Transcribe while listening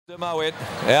Moet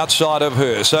outside of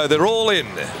her, so they're all in.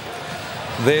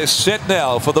 They're set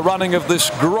now for the running of this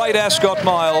great Ascot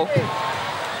Mile.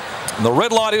 And the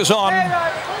red light is on.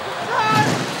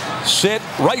 Set,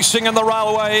 racing in the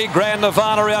railway. Grand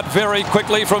Nirvana out very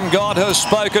quickly from God Has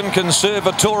Spoken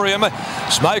Conservatorium.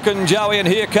 Smoke and Joey, and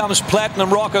here comes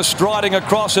Platinum Rocker striding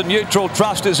across, and Neutral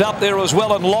Trust is up there as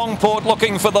well, and Longport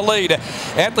looking for the lead.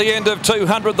 At the end of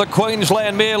 200, the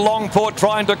Queensland mare Longport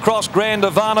trying to cross. Grand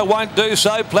Nirvana won't do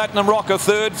so. Platinum Rocker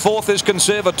third, fourth is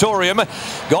Conservatorium.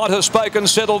 God Has Spoken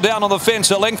settled down on the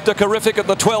fence, a length to Terrific at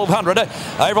the 1200.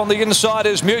 Over on the inside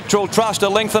is Neutral Trust, a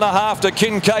length and a half to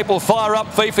Capel. Fire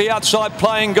Up Fifi outside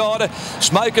Playing God.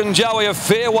 Smoke and Joey a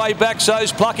fair way back,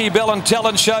 so's Plucky Bell and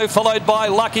Talent Show, followed by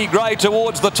Lucky Grey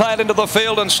towards the tail end of the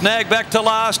field, and Snag back to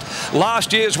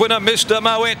last year's winner Mr.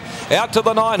 Moet. Out to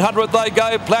the 900 they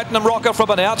go. Platinum Rocker from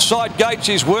an outside gate,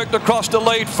 she's worked across the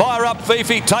lead. Fire Up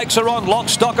Fifi takes her on lock,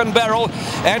 stock and barrel,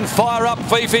 and Fire Up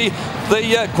Fifi,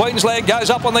 the Queensland goes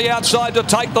up on the outside to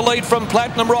take the lead from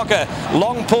Platinum Rocker.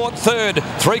 Longport third,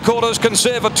 three quarters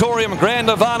Conservatorium. Grand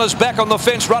Nirvana's back on the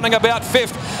fence running about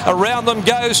fifth. Around them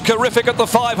goes Terrific at the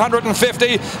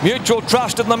 550. Mutual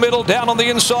Trust in the middle. Down on the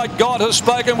inside, God Has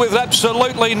Spoken with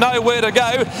absolutely nowhere to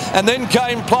go. And then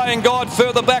came Playing God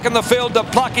further back in the field to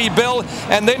Plucky Bell.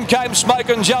 And then came Smoke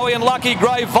and Joey and Lucky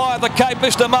Grey via the Cape.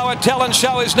 Mr. Moet Talent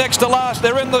Show is next to last.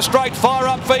 They're in the straight. Fire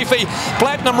Up Fifi.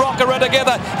 Platinum Rocker are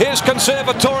together. Here's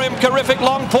Conservatorium. Terrific.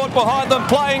 Longport behind them.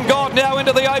 Playing God now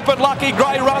into the open. Lucky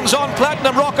Grey runs on.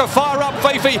 Platinum Rocker. Fire Up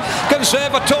Fifi.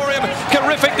 Conservatorium.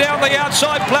 Terrific down the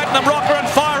outside. Platinum Rocker and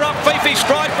Fire Up Fifi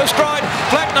stride for stride.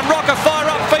 Platinum Rocker, Fire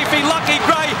Up Fifi, Lucky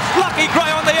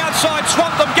Grey on the outside,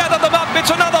 swamp them, gather them up.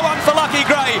 It's another one for Lucky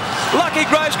Grey. Lucky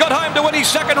Grey's got home to win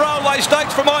his second railway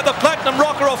stakes from either Platinum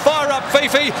Rocker or Fire Up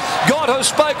Fifi. God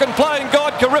Has Spoken, Playing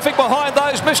God, Terrific behind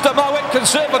those. Mr. Moet,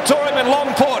 Conservatorium and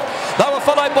Longport. They were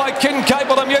followed by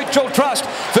Capel and Mutual Trust.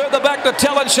 Further back to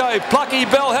Talent Show. Plucky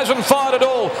Bell hasn't fired at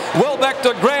all. Well back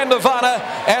to Grand Nirvana,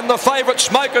 and the favourite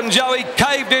Smoke and Joey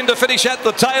caved in to finish at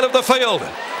the tail of the field.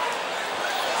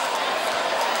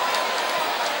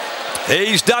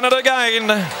 He's done it again.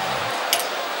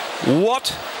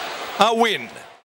 What a win.